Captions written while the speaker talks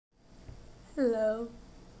Hello.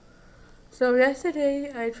 So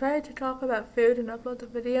yesterday I tried to talk about food and upload the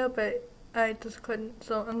video, but I just couldn't,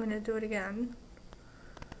 so I'm gonna do it again.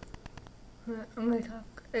 I'm gonna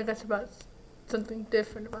talk, I guess, about something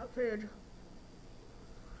different about food.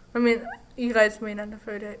 I mean, you guys may not have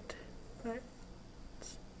heard it, but I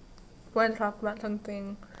want to talk about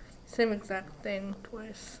something, same exact thing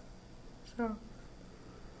twice. So,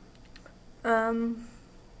 I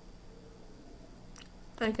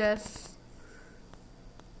guess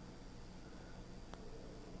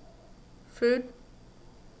food.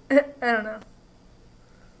 I don't know.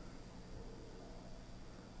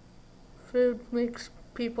 Food makes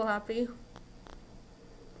people happy.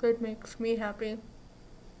 Food makes me happy.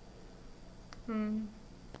 We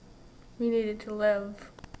need it to live.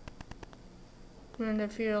 And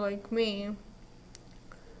if you're like me,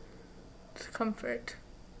 it's comfort.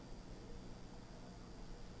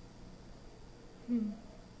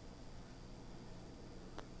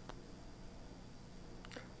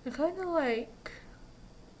 I kind of like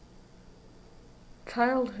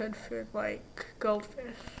childhood food, like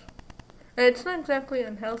goldfish. And it's not exactly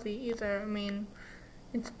unhealthy either. I mean,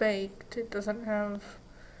 it's baked. It doesn't have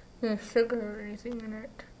sugar or anything in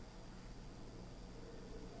it.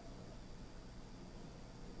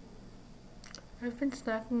 I've been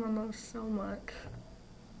snacking on those so much.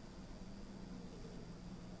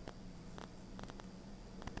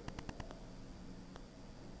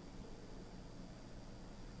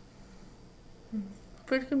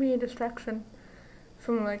 Food can be a distraction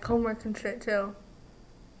from like homework and shit too.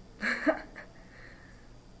 I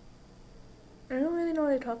don't really know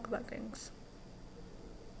how to talk about things.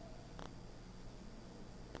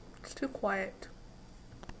 It's too quiet.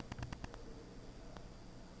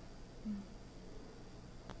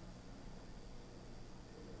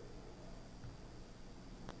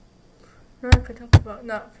 Now I could talk about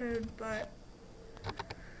not food, but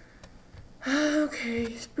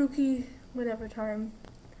okay, spooky whatever time.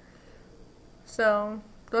 So,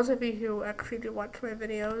 those of you who actually do watch my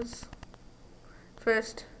videos,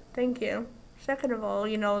 first, thank you. Second of all,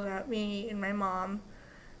 you know that me and my mom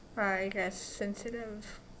are, I guess,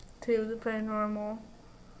 sensitive to the paranormal.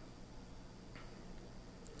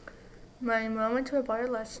 My mom went to a bar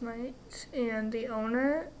last night, and the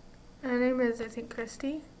owner, her name is, I think,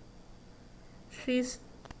 Christy. She's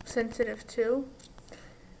sensitive too.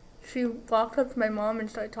 She walked up to my mom and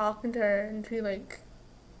started talking to her, and she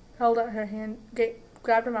held out her hand,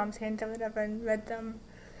 grabbed her mom's hand or whatever, and read them.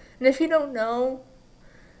 And if you don't know,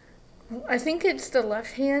 I think it's the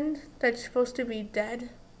left hand that's supposed to be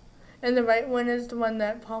dead, and the right one is the one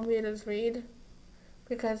that palm readers read,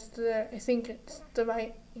 because I think it's the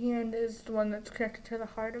right hand is the one that's connected to the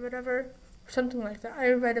heart or whatever, something like that.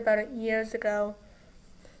 I read about it years ago.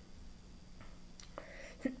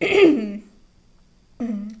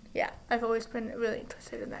 Yeah, I've always been really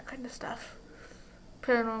interested in that kind of stuff.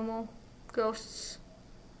 Paranormal, ghosts,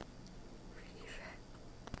 freaky shit.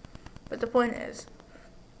 But the point is,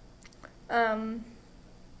 my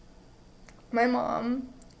mom,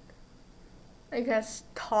 I guess,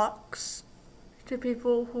 talks to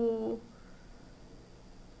people who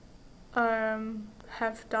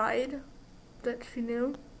have died that she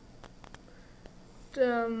knew.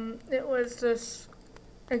 It was this,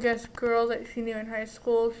 I guess, girl that she knew in high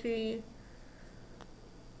school. She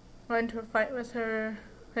went to a fight with her,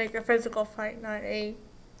 like a physical fight, not a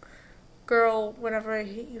girl, whatever, I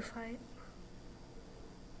hate you fight.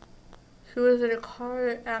 She was in a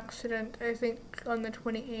car accident, I think, on the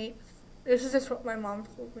 28th. This is just what my mom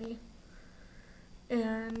told me.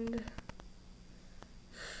 And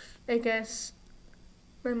I guess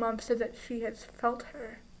my mom said that she has felt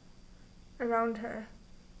her around her,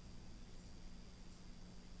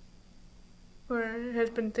 or has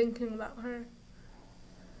been thinking about her.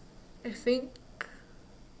 I think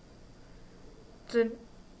the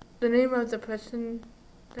name of the person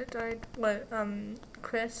that died was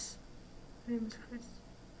Chris. Her name is Chris.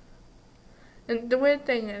 And the weird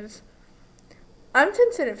thing is, I'm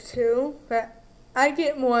sensitive too, but I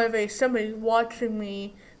get more of a somebody watching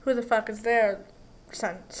me, who the fuck is there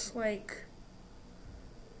sense. Like,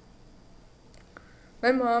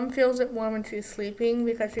 my mom feels it more when she's sleeping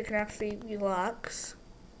because she can actually relax.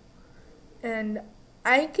 And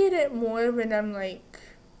I get it more when I'm like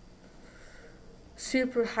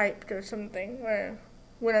super hyped or something, or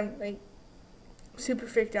when I'm like super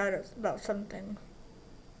freaked out about something.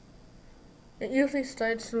 It usually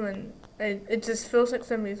starts when it just feels like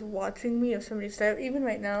somebody's watching me, or somebody's there. Even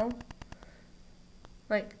right now,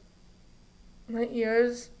 like, my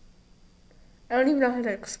ears, I don't even know how to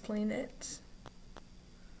explain it.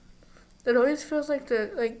 It always feels like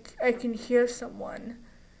I can hear someone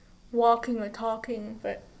walking or talking,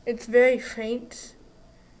 but it's very faint.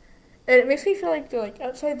 And it makes me feel like they're like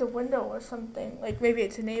outside the window or something. Like maybe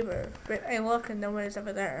it's a neighbor, but I look and nobody's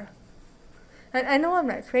ever there. And I know I'm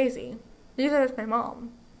not crazy. Neither is my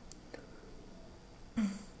mom.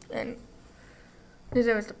 And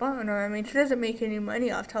neither is the partner. I mean, she doesn't make any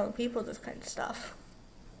money off telling people this kind of stuff.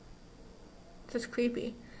 It's just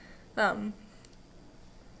creepy.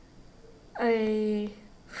 I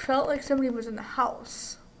felt like somebody was in the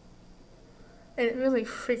house. And it really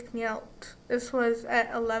freaked me out. This was at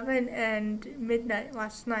 11 and midnight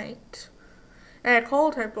last night. And I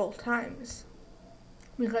called her both times.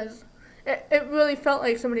 Because it really felt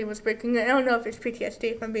like somebody was breaking in. I don't know if it's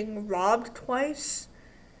PTSD from being robbed twice.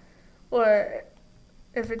 Or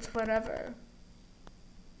if it's whatever.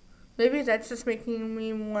 Maybe that's just making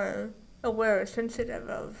me more aware or sensitive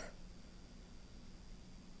of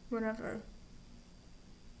whatever.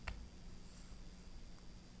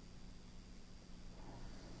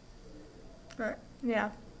 But,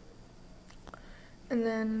 yeah. And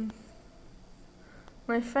then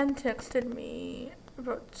my friend texted me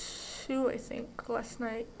about 2, I think, last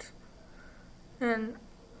night. And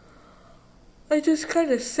I just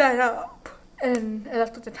kind of sat up and I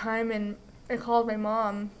looked at the time and I called my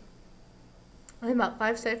mom. In about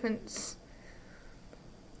 5 seconds,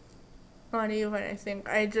 not even, I think.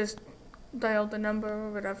 I just dialed the number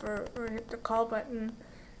or whatever, or hit the call button.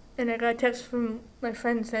 And I got a text from my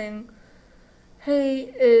friend saying,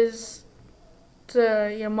 hey, is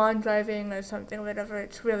your mom driving or something, whatever.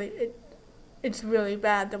 It's really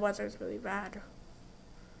bad. The weather's really bad.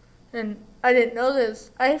 And I didn't know this.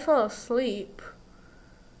 I fell asleep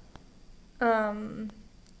around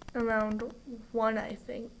 1, I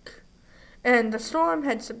think. And the storm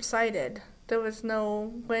had subsided. There was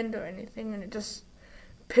no wind or anything, and it just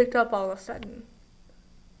picked up all of a sudden.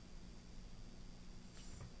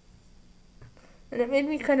 And it made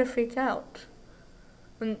me kind of freak out.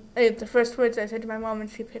 And the first words I said to my mom when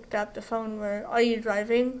she picked up the phone were, are you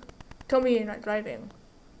driving? Tell me you're not driving.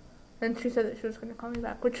 And she said that she was going to call me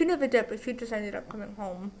back, which she never did, but she just ended up coming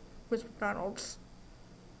home with McDonald's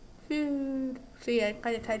food. So yeah, I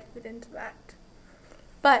kind of tied it into that.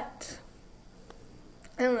 But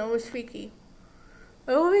I don't know, it was freaky.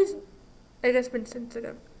 I've always, I guess, been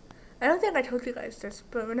sensitive. I don't think I told you guys this,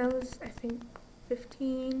 but when I was, I think,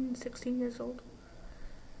 15, 16 years old,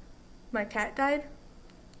 my cat died.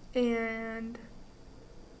 And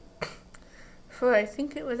for, I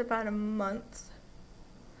think it was about a month,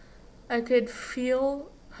 I could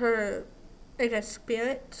feel her, I guess,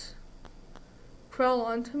 spirit crawl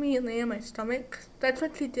onto me and lay on my stomach. That's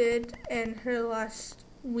what she did in her last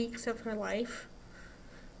weeks of her life.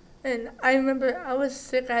 And I remember I was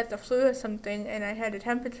sick, I had the flu or something, and I had a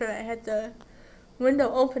temperature, I had the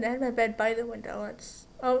window open, I had my bed by the window.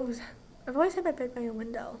 I've always had my bed by a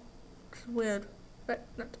window. It's weird, but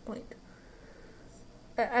not the point.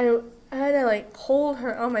 I had to like hold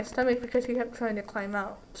her on my stomach because she kept trying to climb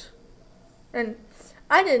out. And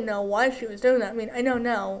I didn't know why she was doing that. I mean, I know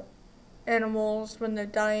now, animals, when they're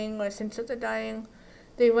dying or since they're dying,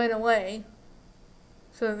 they run away.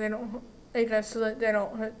 So they don't, I guess, so that they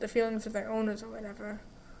don't hurt the feelings of their owners or whatever.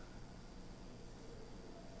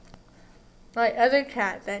 My other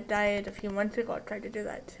cat that died a few months ago tried to do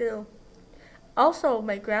that too. Also,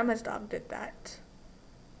 my grandma's dog did that.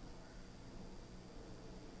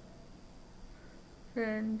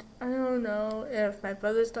 And I don't know if my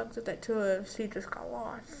brother's dog did that too or if she just got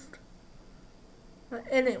lost. But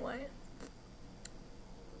anyway.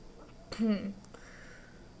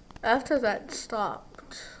 After that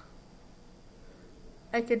stopped,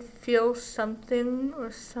 I could feel something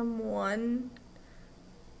or someone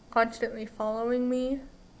constantly following me.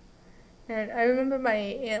 And I remember my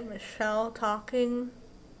Aunt Michelle talking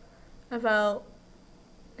about,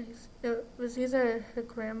 it was either her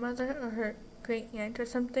grandmother or her great aunt or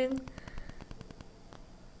something.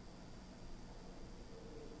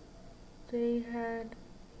 She had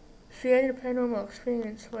a paranormal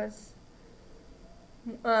experience with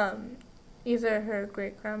either her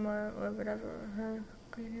great grandma or whatever, her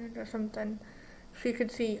great aunt or something. She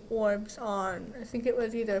could see orbs on, I think it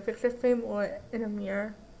was either a picture frame or in a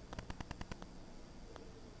mirror.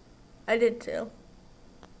 I did too.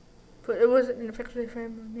 But it wasn't in a picture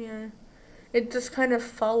frame or mirror. It just kind of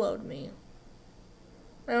followed me.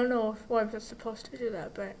 I don't know if orbs are supposed to do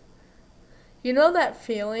that, but you know that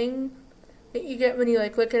feeling that you get when you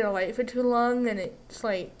like look at a light for too long and it's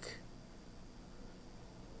like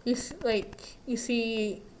you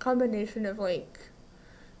see a combination of like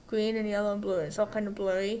green and yellow and blue and it's all kind of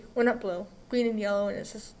blurry. Well, not blue, green and yellow, and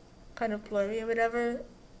it's just kind of blurry or whatever.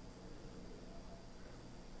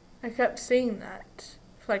 I kept seeing that,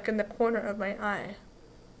 like in the corner of my eye.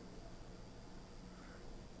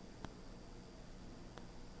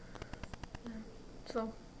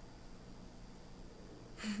 So.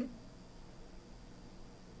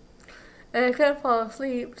 And I couldn't fall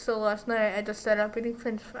asleep, so last night I just sat up eating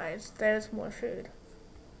french fries. There's more food.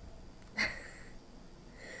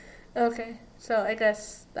 Okay, so I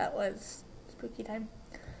guess that was spooky time.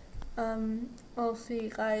 I'll see you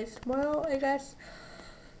guys tomorrow, I guess.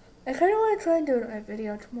 I kind of want to try and do a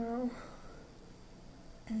video tomorrow.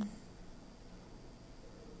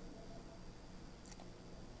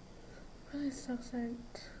 Really sucks that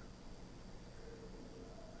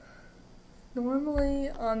normally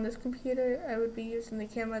on this computer I would be using the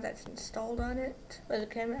camera that's installed on it, or the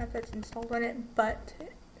camera app that's installed on it, but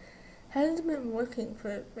it hasn't been working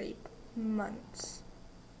for like months.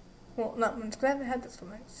 Well, not months, because I haven't had this for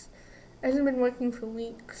months. It hasn't been working for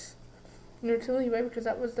weeks. And it's really weird because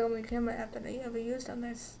that was the only camera app that I ever used on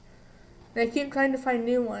this. And I keep trying to find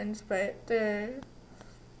new ones, but they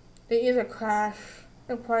either crash,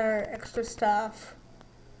 require extra stuff,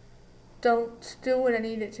 don't do what I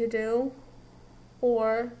need it to do,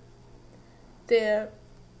 or the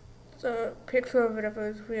picture of whatever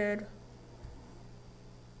is weird.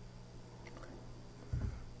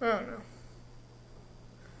 I don't know.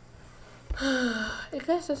 I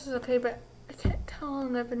guess this is okay, but I can't tell how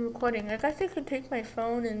long I've been recording. I guess I could take my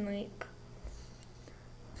phone and like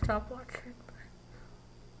stop watching.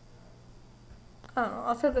 I don't know,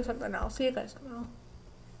 I'll figure something out. I'll see you guys tomorrow.